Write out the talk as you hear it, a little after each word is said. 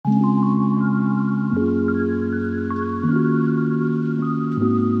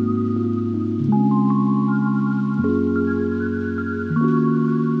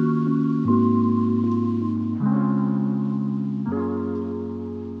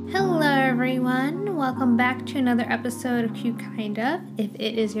Hello everyone, welcome back to another episode of Cute Kind Of. If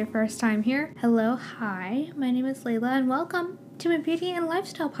it is your first time here, hello, hi, my name is Layla and welcome to my beauty and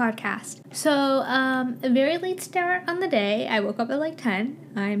lifestyle podcast. So, a very late start on the day. I woke up at like 10.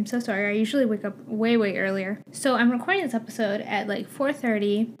 I'm so sorry, I usually wake up way earlier. So I'm recording this episode at like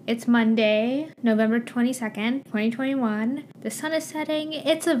 4:30. It's Monday, November 22nd, 2021. The sun is setting,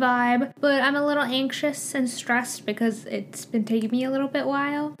 it's a vibe, but I'm a little anxious and stressed because it's been taking me a little bit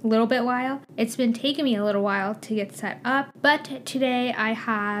while. It's been taking me a little while to get set up, but today I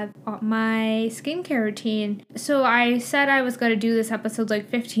have my skincare routine. So I said I was going to do this episode like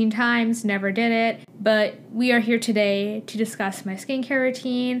 15 times, never did it, but we are here today to discuss my skincare routine.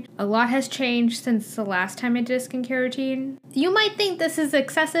 A lot has changed since the last time I did a skincare routine. You might think this is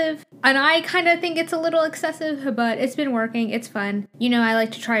excessive, and I kind of think it's a little excessive, but it's been working. It's fun. You know, I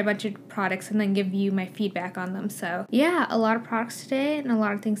like to try a bunch of products and then give you my feedback on them. So yeah, a lot of products today and a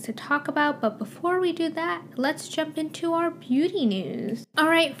lot of things to talk about. But before we do that, let's jump into our beauty news. All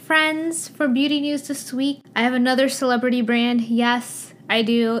right, friends, for beauty news this week, I have another celebrity brand. Yes, I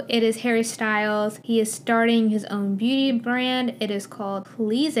do. It is Harry Styles. He is starting his own beauty brand. It is called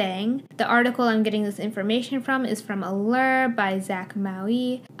Pleasing. The article I'm getting this information from is from Allure by Zach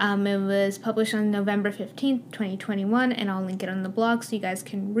Maui. It was published on November 15th, 2021, and I'll link it on the blog so you guys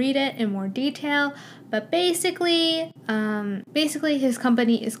can read it in more detail. But basically his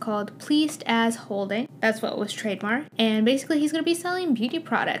company is called Pleased As Holding. That's what was trademarked. And basically he's going to be selling beauty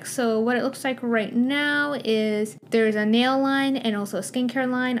products. So what it looks like right now is there's a nail line and also a skincare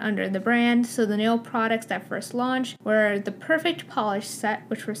line under the brand. So the nail products that first launched were the Perfect Polish set,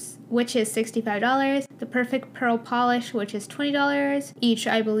 which is $65, the Perfect Pearl Polish, which is $20 each,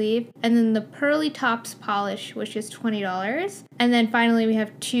 I believe, and then the Pearly Tops Polish, which is $20. And then finally we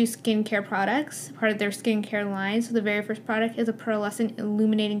have two skincare products, part of their skincare line. So the very first product is a Pearlescent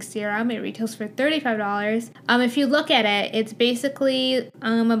Illuminating Serum. It retails for $35. If you look at it, it's basically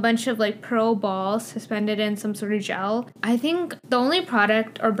a bunch of like pearl balls suspended in some sort of gel. I think the only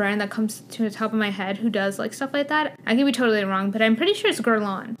product or brand that comes to the top of my head who does like stuff like that, I could be totally wrong, but I'm pretty sure it's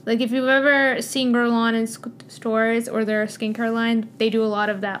Guerlain. Like if you've ever seen Guerlain in stores or their skincare line, they do a lot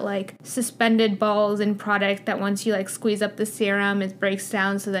of that like suspended balls in product that once you like squeeze up the serum, it breaks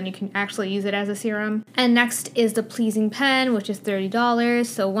down so then you can actually use it as a serum. And next is the Pleasing Pen, which is $30.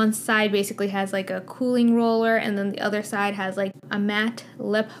 So one side basically has like a cooling roller and then the other side has like a matte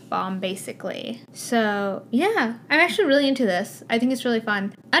lip balm basically. So yeah, I'm actually really into this. I think it's really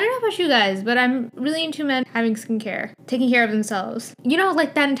fun. I don't know about you guys, but I'm really into men having skincare, taking care of themselves. You know,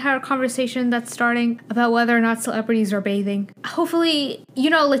 like that entire conversation that's starting about whether or not celebrities are bathing. Hopefully, you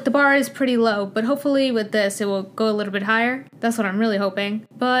know, like the bar is pretty low, but hopefully with this it will go a little bit higher. That's what I'm really hoping.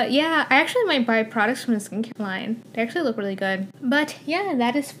 But yeah, I actually might buy products from the skincare line. They actually look really good. But yeah,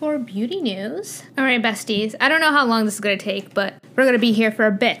 that is for beauty news. All right, besties. I don't know how long this is going to take, but we're going to be here for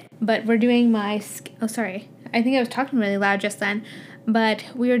a bit. But we're doing my... Oh, sorry. I think I was talking really loud just then. But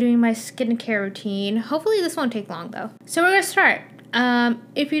we are doing my skincare routine. Hopefully this won't take long, though. So we're going to start.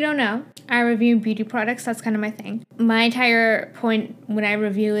 If you don't know, I review beauty products. That's kind of my thing. My entire point when I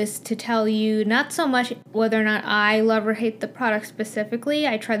review is to tell you not so much whether or not I love or hate the product specifically.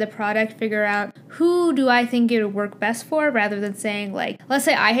 I try the product, figure out who do I think it would work best for, rather than saying like, let's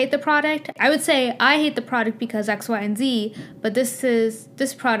say I hate the product. I would say I hate the product because X, Y, and Z, but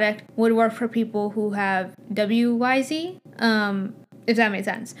this product would work for people who have W, Y, Z. If that makes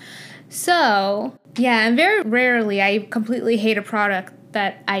sense. So, yeah, and very rarely I completely hate a product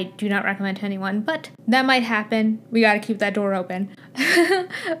that I do not recommend to anyone, but that might happen. We gotta keep that door open.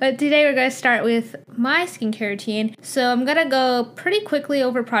 But today we're gonna start with my skincare routine. So I'm gonna go pretty quickly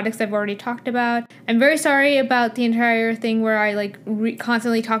over products I've already talked about. I'm very sorry about the entire thing where I like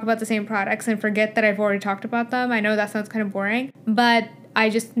constantly talk about the same products and forget that I've already talked about them. I know that sounds kind of boring, but I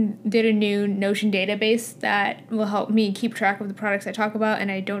just did a new Notion database that will help me keep track of the products I talk about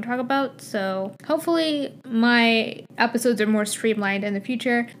and I don't talk about. So hopefully my episodes are more streamlined in the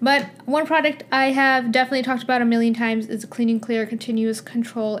future. But one product I have definitely talked about a million times is a Clean & Clear Continuous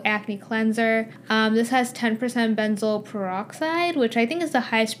Control Acne Cleanser. This has 10% benzoyl peroxide, which I think is the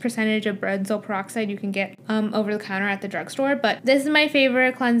highest percentage of benzoyl peroxide you can get over the counter at the drugstore. But this is my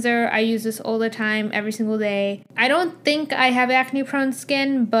favorite cleanser. I use this all the time, every single day. I don't think I have acne-prone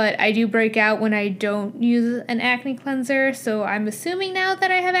skin, but I do break out when I don't use an acne cleanser, so I'm assuming now that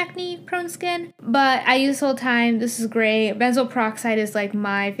I have acne prone skin, but I use this all the time. This is great. Benzoyl peroxide is like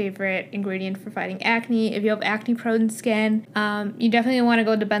my favorite ingredient for fighting acne. If you have acne prone skin, you definitely want to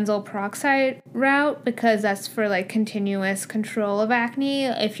go the benzoyl peroxide route because that's for like continuous control of acne.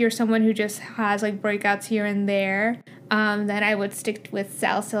 If you're someone who just has like breakouts here and there, then I would stick with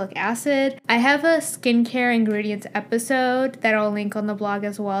salicylic acid. I have a skincare ingredients episode that I'll link on the blog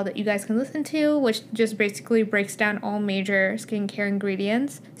as well that you guys can listen to, which just basically breaks down all major skincare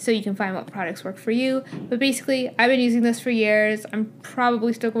ingredients so you can find what products work for you. But basically, I've been using this for years. I'm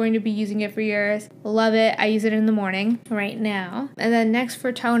probably still going to be using it for years. Love it. I use it in the morning right now. And then next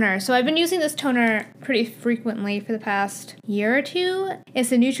for toner. So I've been using this toner pretty frequently for the past year or two. It's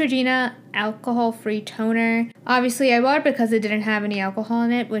the Neutrogena alcohol-free toner. Obviously, I bought it because it didn't have any alcohol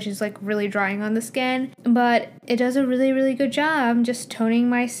in it, which is like really drying on the skin, but it does a really, really good job just toning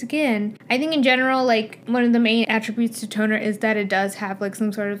my skin. I think in general, like one of the main attributes to toner is that it does have like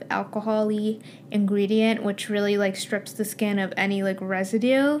some sort of alcohol-y ingredient, which really like strips the skin of any like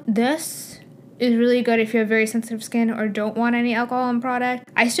residue. This is really good if you have very sensitive skin or don't want any alcohol in product.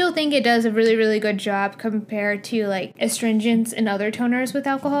 I still think it does a really, really good job compared to like astringents and other toners with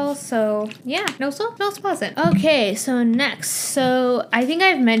alcohol. So yeah, no smells pleasant. Okay, so next. So I think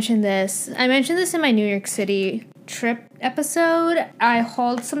I've mentioned this. I mentioned this in my New York City trip episode. I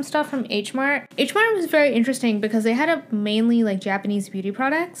hauled some stuff from H Mart. H Mart was very interesting because they had a mainly like Japanese beauty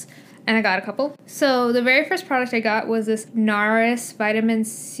products. And I got a couple. So the very first product I got was this NARS Vitamin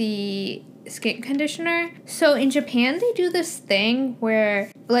C skin conditioner. So in Japan, they do this thing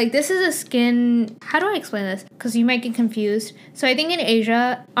where, like, this is a skin... How do I explain this? Because you might get confused. So I think in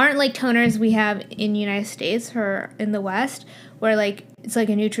Asia, aren't like toners we have in the United States or in the West, where, like, it's like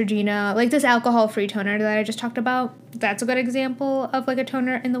a Neutrogena, like this alcohol-free toner that I just talked about. That's a good example of like a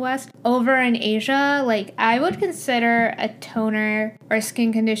toner in the West. Over in Asia, like I would consider a toner or a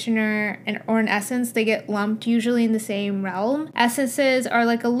skin conditioner or an essence, they get lumped usually in the same realm. Essences are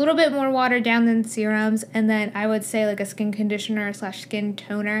like a little bit more watered down than serums, and then I would say like a skin conditioner / skin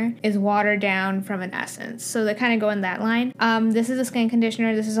toner is watered down from an essence. So they kind of go in that line. This is a skin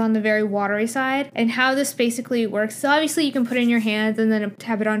conditioner. This is on the very watery side. And how this basically works, so obviously you can put it in your hands and then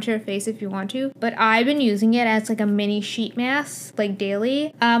tap it onto your face if you want to. But I've been using it as like a mini sheet mask, like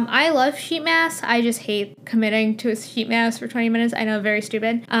daily. I love sheet masks. I just hate committing to a sheet mask for 20 minutes. I know, very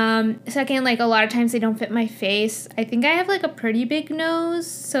stupid. Second, like a lot of times they don't fit my face. I think I have like a pretty big nose,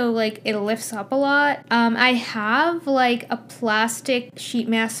 so like it lifts up a lot. I have like a plastic sheet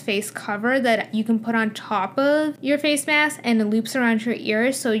mask face cover that you can put on top of your face mask and it loops around your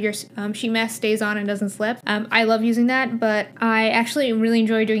ears so your sheet mask stays on and doesn't slip. I love using that, but I actually really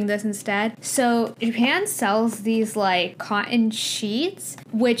enjoy doing this instead. So Japan sells these like cotton sheets,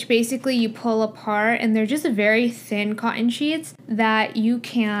 which basically you pull apart, and they're just very thin cotton sheets that you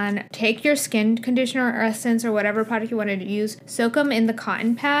can take your skin conditioner or essence or whatever product you wanted to use, soak them in the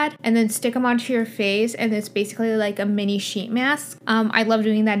cotton pad, and then stick them onto your face, and it's basically like a mini sheet mask. I love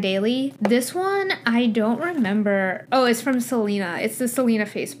doing that daily. This one, I don't remember. Oh, it's from Selena. It's the Selena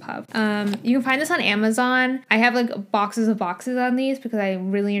face puff. You can find this on Amazon. I have like boxes on these because I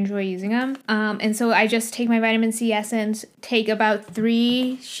really enjoy using them. And so I just take my vitamin C essence, take about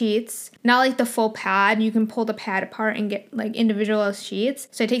 3 sheets, not like the full pad. You can pull the pad apart and get like individual sheets.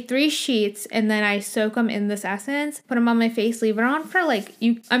 So I take 3 sheets and then I soak them in this essence, put them on my face, leave it on for like,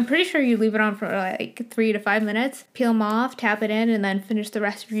 I'm pretty sure you leave it on for like 3 to 5 minutes, peel them off, tap it in, and then finish the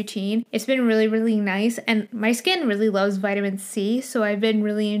rest of your routine. It's been really, really nice. And my skin really loves vitamin C. So I've been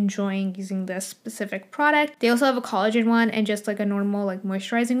really enjoying using this specific product. They also have a collagen one and just like a normal like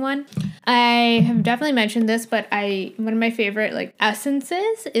moisturizing one. I have definitely mentioned this, but one of my favorite like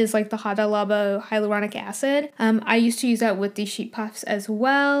essences is like the Hada Labo hyaluronic acid. I used to use that with these sheet puffs as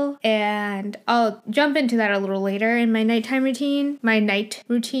well, and I'll jump into that a little later in my nighttime routine, my night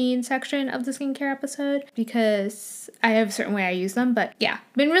routine section of the skincare episode, because I have a certain way I use them. But yeah,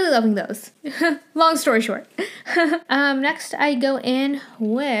 been really loving those. Long story short. Next I go in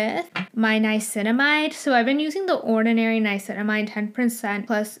with my niacinamide. So I've been using the Ordinary niacinamide 10%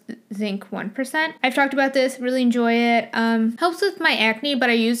 plus zinc 1%. I've talked about this, really enjoy it. Helps with my acne, but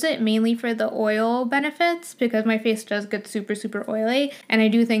I use it mainly for the oil benefits because my face does get super, super oily, and I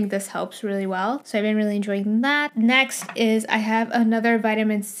do think this helps really well. So I've been really enjoying that. Next is I have another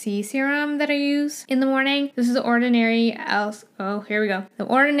vitamin C serum that I use in the morning. This is the Ordinary The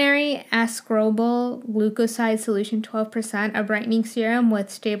Ordinary Ascorbyl Glucoside Solution 12%, a brightening serum with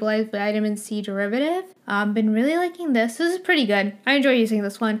stabilized vitamin C derivative. Been really liking this. This is pretty good. I enjoy using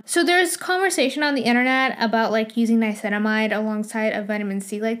this one. So there's conversation on the internet about like using niacinamide alongside a vitamin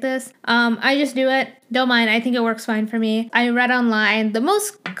C like this. I just do it. don't mind. I think it works fine for me. I read online, the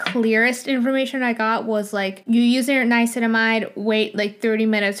most clearest information I got was like, you use your niacinamide, wait like 30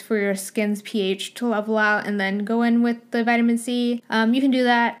 minutes for your skin's pH to level out, and then go in with the vitamin C. You can do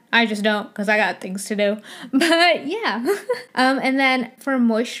that. I just don't because I got things to do. But yeah. And then for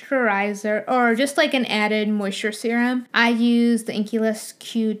moisturizer or just like an added moisture serum, I use the Inkey List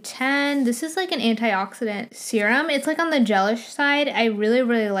Q10. This is like an antioxidant serum. It's like on the gelish side. I really,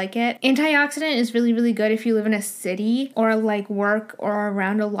 really like it. Antioxidant is really, really good if you live in a city or like work or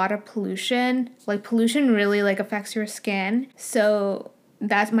around a lot of pollution. Like pollution really like affects your skin. So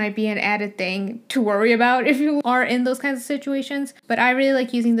that might be an added thing to worry about if you are in those kinds of situations. But I really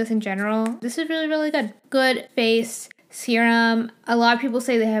like using this in general. This is really, really good. Good face serum. A lot of people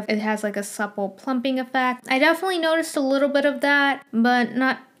say it has like a supple plumping effect. I definitely noticed a little bit of that, but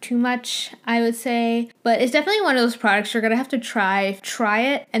not too much, I would say. But it's definitely one of those products you're gonna have to try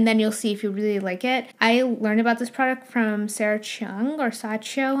it, and then you'll see if you really like it. I learned about this product from Sarah Chung or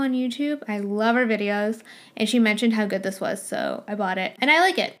Satcho on YouTube. I love her videos, and she mentioned how good this was, so I bought it, and I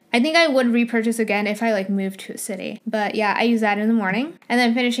like it. I think I would repurchase again if I like moved to a city. But yeah, I use that in the morning. And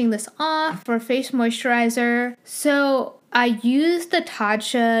then finishing this off for face moisturizer. So I used the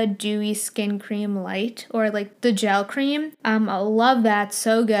Tatcha Dewy Skin Cream Light, or like the gel cream. I love that,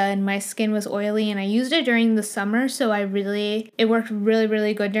 so good. My skin was oily and I used it during the summer, so it worked really,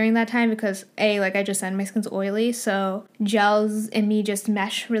 really good during that time because like I just said, my skin's oily, so gels and me just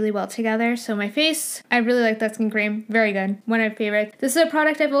mesh really well together. So my face, I really like that skin cream. Very good. One of my favorites. This is a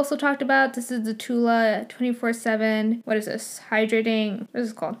product I've also talked about. This is the Tula 24/7. What is this? Hydrating. What is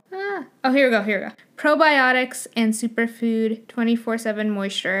this called? Oh, here we go. Probiotics and Superfood 24/7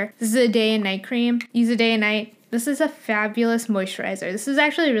 Moisture. This is a day and night cream. Use a day and night. This is a fabulous moisturizer. This is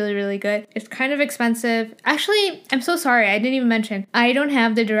actually really, really good. It's kind of expensive. Actually, I'm so sorry. I didn't even mention. I don't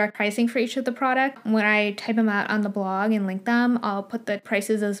have the direct pricing for each of the product. When I type them out on the blog and link them, I'll put the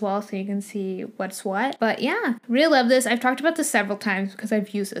prices as well so you can see what's what. But yeah, really love this. I've talked about this several times because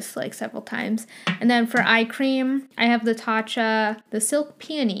I've used this like several times. And then for eye cream, I have the Tatcha, the Silk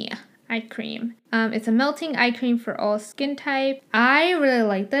Peony eye cream. It's a melting eye cream for all skin type. I really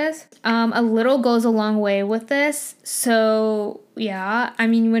like this. A little goes a long way with this. So yeah, I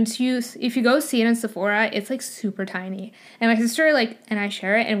mean, if you go see it in Sephora, it's like super tiny. And my sister and I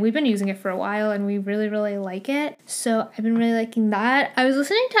share it, and we've been using it for a while, and we really, really like it. So I've been really liking that. I was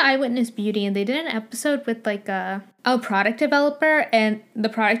listening to Eyewitness Beauty, and they did an episode with like a product developer, and the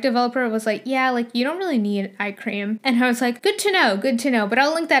product developer was like, yeah, like you don't really need eye cream. And I was like, good to know. But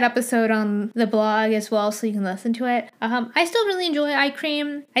I'll link that episode on the blog as well so you can listen to it. I still really enjoy eye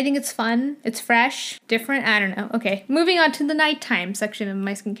cream. I think it's fun. It's fresh, different. I don't know. Okay, moving on to the nighttime section of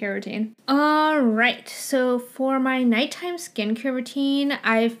my skincare routine. Alright, so for my nighttime skincare routine,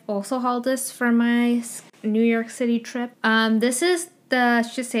 I've also hauled this for my New York City trip. This is the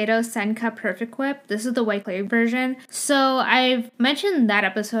Shiseido Senka Perfect Whip. This is the white clay version. So I've mentioned that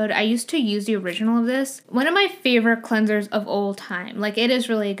episode. I used to use the original of this. One of my favorite cleansers of all time. Like, it is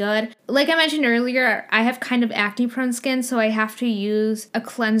really good. Like I mentioned earlier, I have kind of acne prone skin, so I have to use a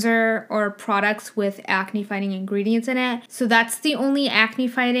cleanser or products with acne fighting ingredients in it. So that's the only acne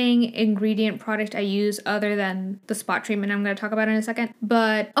fighting ingredient product I use other than the spot treatment I'm going to talk about in a second.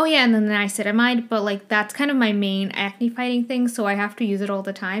 But, oh yeah, and then the niacinamide, but like that's kind of my main acne fighting thing, so I have to use it all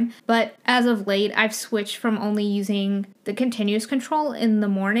the time. But as of late, I've switched from only using the continuous control in the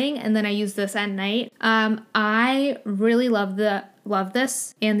morning, and then I use this at night. I really love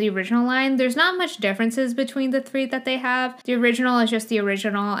this and the original line. There's not much differences between the three that they have. The original is just the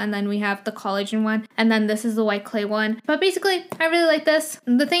original, and then we have the collagen one, and then this is the white clay one. But basically, I really like this.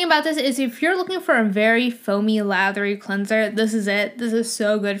 The thing about this is if you're looking for a very foamy, lathery cleanser, this is it. This is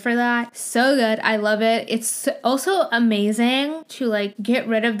so good for that. So good. I love it. It's also amazing to like get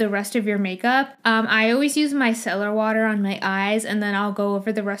rid of the rest of your makeup. I always use micellar water on my eyes, and then I'll go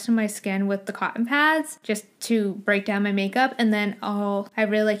over the rest of my skin with the cotton pads just to break down my makeup, and then I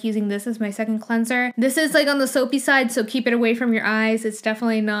really like using this as my second cleanser. This is like on the soapy side, so keep it away from your eyes. It's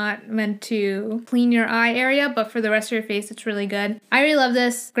definitely not meant to clean your eye area, but for the rest of your face, it's really good. I really love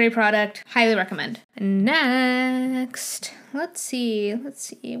this. Great product. Highly recommend. Next, let's see.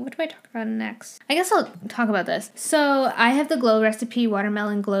 What do I talk about next? I guess I'll talk about this. So I have the Glow Recipe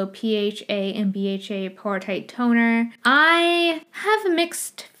Watermelon Glow PHA and BHA Pore Tight Toner. I have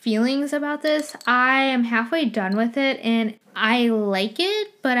mixed feelings about this. I am halfway done with it, and I like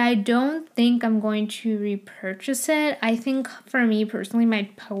it, but I don't think I'm going to repurchase it. I think for me personally, my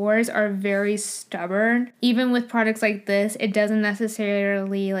pores are very stubborn. Even with products like this, it doesn't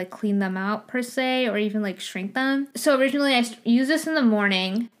necessarily like clean them out per se or even like shrink them. So originally I used this in the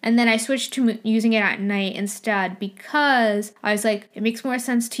morning and then I switched to using it at night instead because I was like, it makes more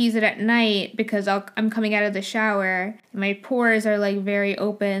sense to use it at night because I'm coming out of the shower. My pores are like very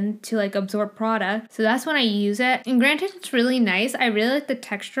open to like absorb product. So that's when I use it. And granted, it's really nice. I really like the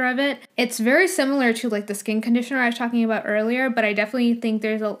texture of it. It's very similar to like the skin conditioner I was talking about earlier, but I definitely think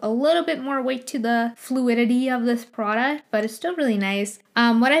there's a little bit more weight to the fluidity of this product, but it's still really nice.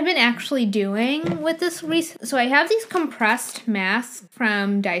 What I've been actually doing with this so I have these compressed masks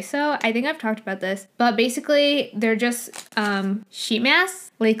from Daiso. I think I've talked about this, but basically they're just sheet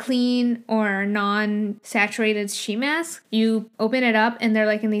masks, like clean or non-saturated sheet masks. You open it up and they're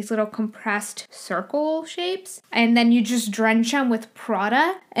like in these little compressed circle shapes, and then you just drench them with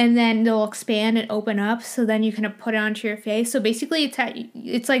product and then they'll expand and open up, so then you can put it onto your face. So basically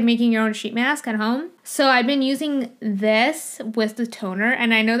it's like making your own sheet mask at home. So I've been using this with the toner,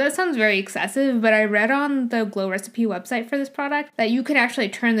 and I know that sounds very excessive, but I read on the Glow Recipe website for this product that you could actually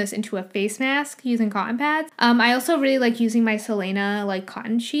turn this into a face mask using cotton pads. I also really like using my Selena like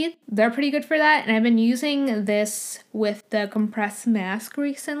cotton sheet. They're pretty good for that, and I've been using this with the compressed mask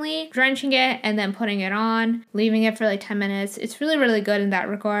recently, drenching it and then putting it on, leaving it for like 10 minutes. It's really, really good in that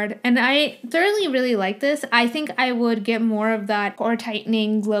regard, and I thoroughly really like this. I think I would get more of that pore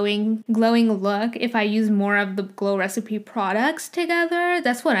tightening, glowing look if I use more of the Glow Recipe products together.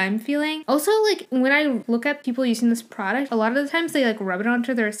 That's what I'm feeling. Also, like when I look at people using this product, a lot of the times they like rub it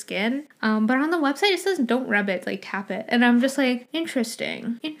onto their skin, but on the website it says don't rub it, like tap it, and I'm just like,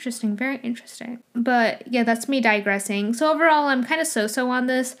 interesting, very interesting. But yeah, that's me digressing. So overall, I'm kind of so-so on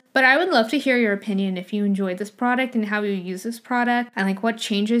this, but I would love to hear your opinion if you enjoyed this product and how you use this product and like what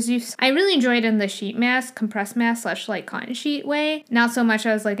changes I really enjoyed in the sheet mask, compressed mask / like cotton sheet way, not so much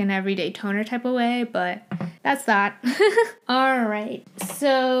as like an everyday toner type of way, but that's that. All right,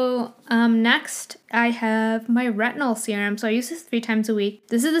 so next I have my retinol serum. So I use this 3 times a week.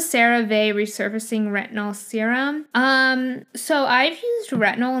 This is the CeraVe Resurfacing Retinol Serum. So I've used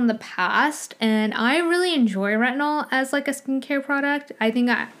retinol in the past, and I really enjoy retinol as like a skincare product. I think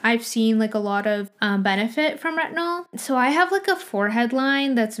I've seen like a lot of benefit from retinol. So I have like a forehead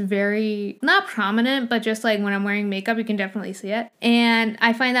line that's very, not prominent, but just like when I'm wearing makeup, you can definitely see it. And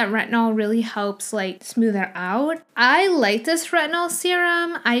I find that retinol really helps like smooth it out. I like this retinol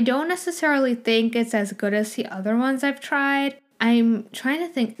serum. I don't necessarily think it's as good as the other ones I've tried. I'm trying to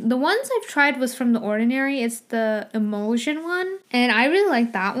think. The ones I've tried was from The Ordinary. It's the emulsion one, and I really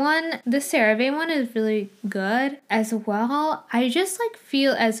like that one. The CeraVe one is really good as well. I just like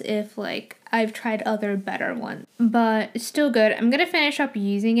feel as if like I've tried other better ones, but it's still good. I'm gonna finish up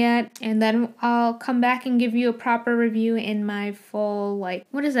using it, and then I'll come back and give you a proper review in my full, like,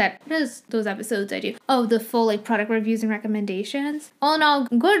 what is that? What is those episodes I do? Oh, the full, like, product reviews and recommendations. All in all,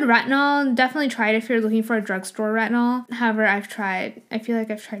 good retinol. Definitely try it if you're looking for a drugstore retinol. However, I feel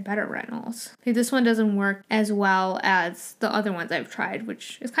like I've tried better retinols. Like, this one doesn't work as well as the other ones I've tried,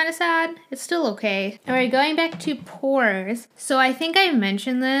 which is kind of sad. It's still okay. All right, going back to pores. So I think I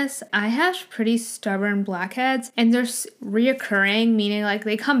mentioned this. I have pretty stubborn blackheads, and they're reoccurring, meaning like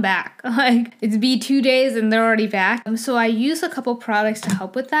they come back. Like it's be 2 days and they're already back. So I use a couple products to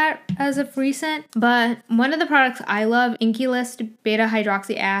help with that as of recent, but one of the products I love, Inkey-List beta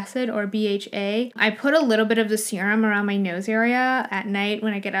hydroxy acid, or BHA. I put a little bit of the serum around my nose area at night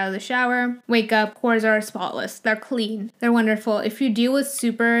when I get out of the shower. Wake up, pores are spotless. They're clean. They're wonderful. If you deal with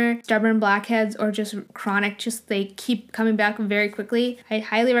super stubborn blackheads or just chronic, just they keep coming back very quickly, I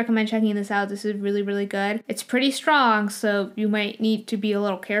highly recommend checking this out. This is really, really good. It's pretty strong, so you might need to be a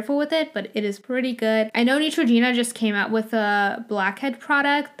little careful with it, but it is pretty good. I know Neutrogena just came out with a blackhead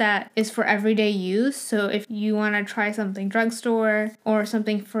product that is for everyday use, so if you want to try something drugstore or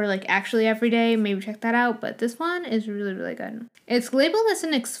something for like actually everyday, maybe check that out, but this one is really, really good. It's labeled as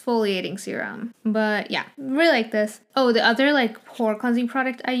an exfoliating serum, but yeah, really like this. Oh, the other like pore cleansing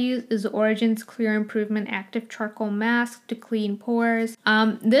product I use is Origin's Clear Improvement Active Charcoal Mask to clean pores.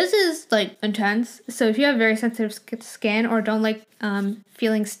 This is like intense, so if you have very sensitive skin or don't like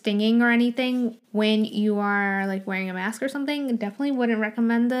feeling stinging or anything when you are like wearing a mask or something. Definitely wouldn't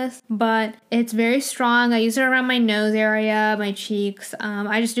recommend this, but it's very strong. I use it around my nose area, my cheeks.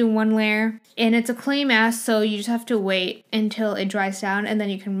 I just do one layer, and it's a clay mask, so you just have to wait until it dries down and then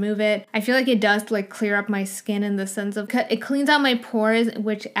you can remove it. I feel like it does like clear up my skin in the sense of it cleans out my pores,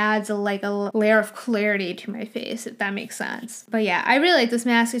 which adds a layer of clarity to my face, if that makes sense. But yeah, I really like this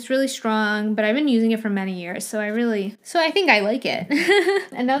mask. It's really strong, but I've been using it for many years, so I think I like it.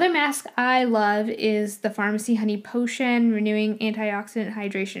 Another mask I love is the Pharmacy Honey Potion Renewing Antioxidant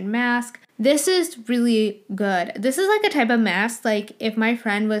Hydration Mask. This is really good. This is like a type of mask, like if my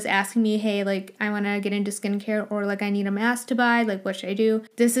friend was asking me, hey, like I want to get into skincare or like I need a mask to buy, like what should I do?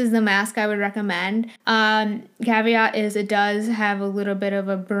 This is the mask I would recommend. Caveat is it does have a little bit of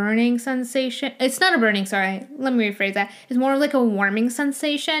a burning sensation. It's not a burning, sorry. Let me rephrase that. It's more like a warming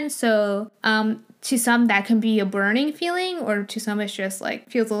sensation. So, to some, that can be a burning feeling, or to some, it's just like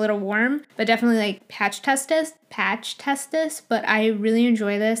feels a little warm, but definitely like patch test this. But I really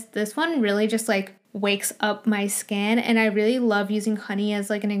enjoy this. This one really just like wakes up my skin, and I really love using honey as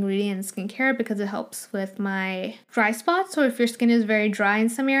like an ingredient in skincare because it helps with my dry spots. So if your skin is very dry in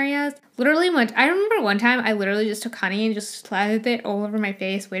some areas, I remember one time I literally just took honey and just slathered it all over my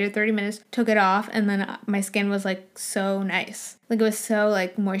face, waited 30 minutes, took it off, and then my skin was like so nice. Like it was so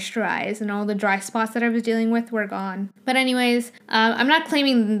like moisturized, and all the dry spots that I was dealing with were gone. But anyways, I'm not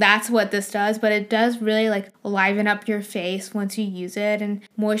claiming that's what this does, but it does really like liven up your face once you use it, and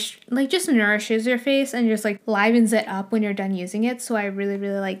just nourishes your face and just like livens it up when you're done using it. So I really,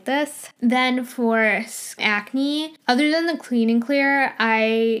 really like this. Then for acne, other than the Clean and Clear,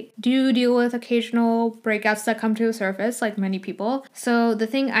 I do deal with occasional breakouts that come to the surface, like many people. So the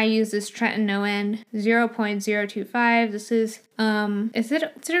thing I use is Tretinoin 0.025. This is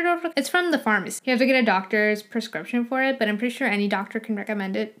it's from the pharmacy. You have to get a doctor's prescription for it, but I'm pretty sure any doctor can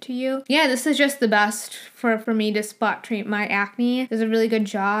recommend it to you. Yeah, this is just the best for me to spot treat my acne. It does a really good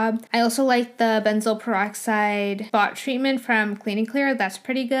job. I also like the benzoyl peroxide spot treatment from Clean and Clear. That's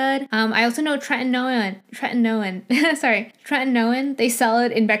pretty good. I also know Tretinoin. They sell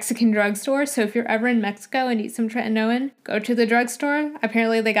it in Mexican drugstores. So if you're ever in Mexico and need some Tretinoin, go to the drugstore.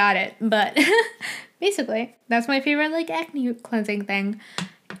 Apparently they got it, but basically, that's my favorite like acne cleansing thing.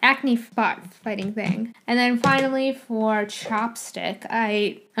 Acne spot fighting thing. And then finally for chapstick,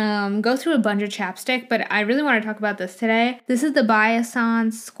 I go through a bunch of chapstick, but I really want to talk about this today. This is the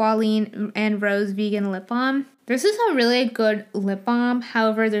Biossance Squalene and Rose Vegan Lip Balm. This is a really good lip balm.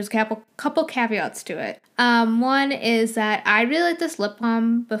 However, there's a couple caveats to it. One is that I really like this lip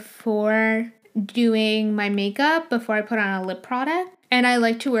balm before doing my makeup, before I put on a lip product. And I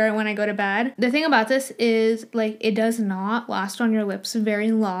like to wear it when I go to bed. The thing about this is, like, it does not last on your lips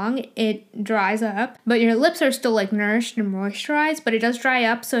very long. It dries up, but your lips are still, like, nourished and moisturized, but it does dry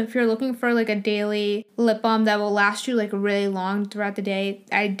up. So if you're looking for, like, a daily lip balm that will last you, like, really long throughout the day,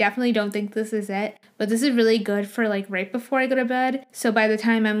 I definitely don't think this is it. But this is really good for, like, right before I go to bed. So by the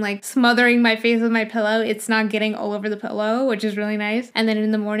time I'm, like, smothering my face with my pillow, it's not getting all over the pillow, which is really nice. And then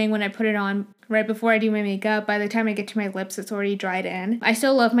in the morning when I put it on, right before I do my makeup, by the time I get to my lips, it's already dried in. I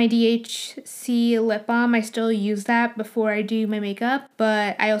still love my DHC lip balm. I still use that before I do my makeup,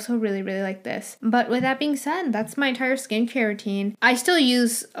 but I also really, really like this. But with that being said, that's my entire skincare routine. I still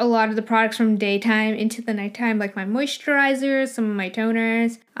use a lot of the products from daytime into the nighttime, like my moisturizers, some of my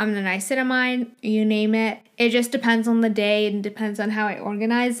toners, the niacinamide, you name it. It just depends on the day and depends on how I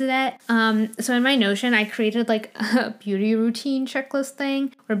organize it. So in my Notion, I created like a beauty routine checklist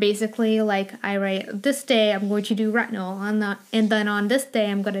thing where basically like I write, this day I'm going to do retinol and then on this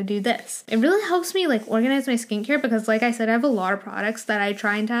day I'm going to do this. It really helps me like organize my skincare because like I said, I have a lot of products that I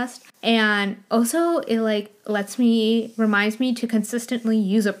try and test. And also it like reminds me to consistently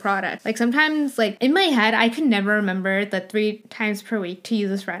use a product. Like sometimes like in my head, I could never remember the 3 times per week to use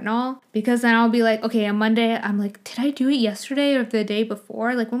this retinol because then I'll be like, okay, on Monday, I'm like, did I do it yesterday or the day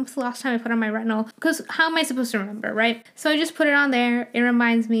before? Like when was the last time I put on my retinol? Because how am I supposed to remember, right? So I just put it on there. It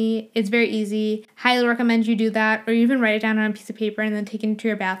reminds me. It's very easy. Highly recommend you do that or even write it down on a piece of paper and then take it into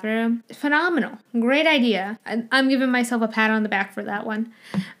your bathroom. Phenomenal. Great idea. I'm giving myself a pat on the back for that one.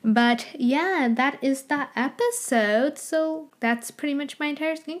 But yeah, that is that episode. So that's pretty much my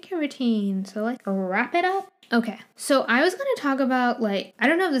entire skincare routine. So like wrap it up. Okay, so I was going to talk about, like, I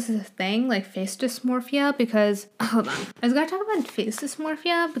don't know if this is a thing, like face dysmorphia, because, hold on. I was going to talk about face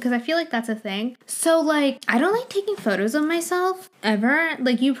dysmorphia because I feel like that's a thing. So, like, I don't like taking photos of myself ever.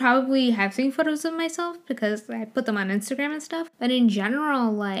 Like, you probably have seen photos of myself because I put them on Instagram and stuff. But in general,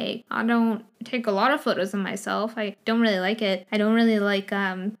 like, I don't take a lot of photos of myself. I don't really like it. I don't really like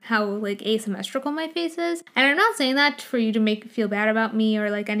how like asymmetrical my face is. And I'm not saying that for you to make feel bad about me or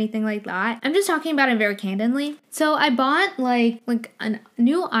like anything like that. I'm just talking about it very candidly. So I bought like a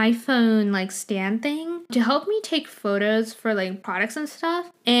new iPhone like stand thing to help me take photos for like products and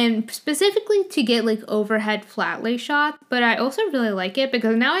stuff, and specifically to get like overhead flat lay shots. But I also really like it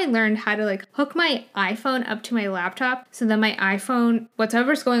because now I learned how to like hook my iPhone up to my laptop so that my iPhone,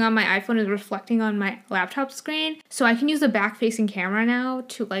 whatever's going on my iPhone, is reflecting on my laptop screen. So I can use the back facing camera now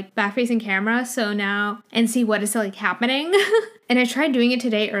to like back facing camera. So now and see what is like happening. And I tried doing it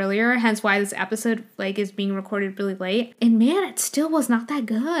today earlier, hence why this episode like is being recorded really late. And man, it still was not that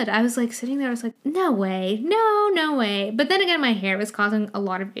good. I was like sitting there, I was like, no way, no way. But then again, my hair was causing a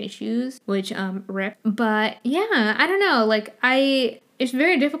lot of issues, which rip. But yeah, I don't know. Like it's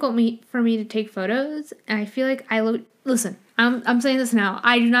very difficult for me to take photos, and I feel like listen, I'm saying this now.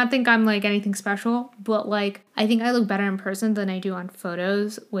 I do not think I'm like anything special, but like I think I look better in person than I do on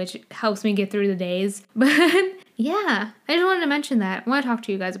photos, which helps me get through the days. But yeah, I just wanted to mention that. I want to talk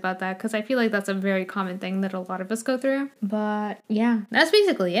to you guys about that because I feel like that's a very common thing that a lot of us go through. But yeah, that's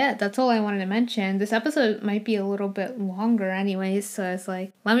basically it. That's all I wanted to mention. This episode might be a little bit longer anyways, so it's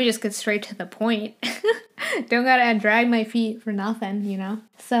like, let me just get straight to the point. Don't gotta drag my feet for nothing, you know?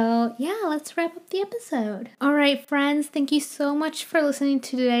 So yeah, let's wrap up the episode. All right, friends, thank you so much for listening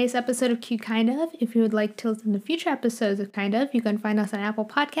to today's episode of Cute Kind Of. If you would like to listen to future episodes of Kind Of, you can find us on Apple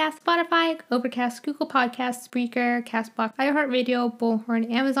Podcasts, Spotify, Overcast, Google Podcasts, Spreaker, CastBox, iHeartRadio,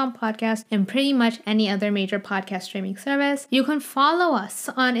 Bullhorn, Amazon Podcasts, and pretty much any other major podcast streaming service. You can follow us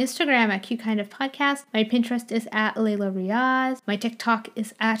on Instagram at Cute Kind Of Podcast. My Pinterest is at Layla Riaz. My TikTok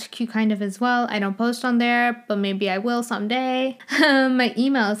is at Cute Kind Of as well. I don't post on there, but maybe I will someday. My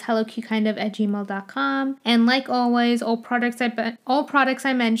email is hellocutekindof@gmail.com. And like always, all products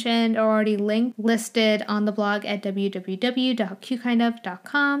I mentioned are already listed on the blog at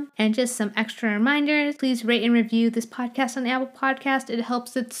www.cutekindof.com. And just some extra reminders, please rate and review this podcast on Apple Podcast. It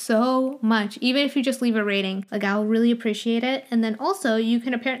helps it so much. Even if you just leave a rating, like I'll really appreciate it. And then also you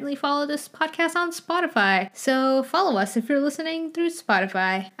can apparently follow this podcast on Spotify. So follow us if you're listening through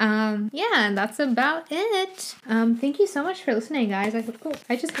Spotify. Yeah, and that's about it. Thank you so much for listening, guys.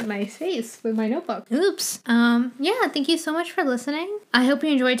 I just hit my face with my notebook. Oops. Yeah, thank you so much for listening. I hope you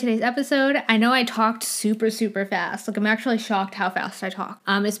enjoyed today's episode. I know I talked super fast. Like I'm actually shocked how fast I talk.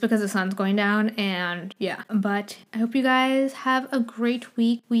 It's because the sun's going down, and yeah. But I hope you guys have a great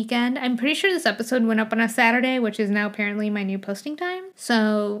weekend. I'm pretty sure this episode went up on a Saturday, which is now apparently my new posting time.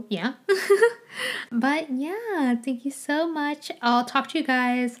 So yeah. But yeah, thank you so much. I'll talk to you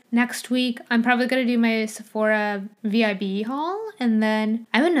guys next week. I'm probably going to do my Sephora VIB haul, and then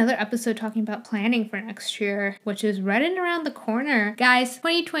I have another episode talking about planning for next year, which is right in around the corner. Guys,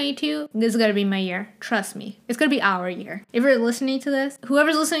 2022 is going to be my year. Trust me. It's going to be our year. If you're listening to this,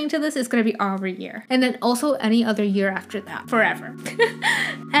 whoever's listening to this, it's going to be our year. And then also any other year after that. Forever.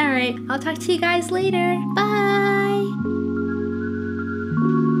 All right. I'll talk to you guys later. Bye.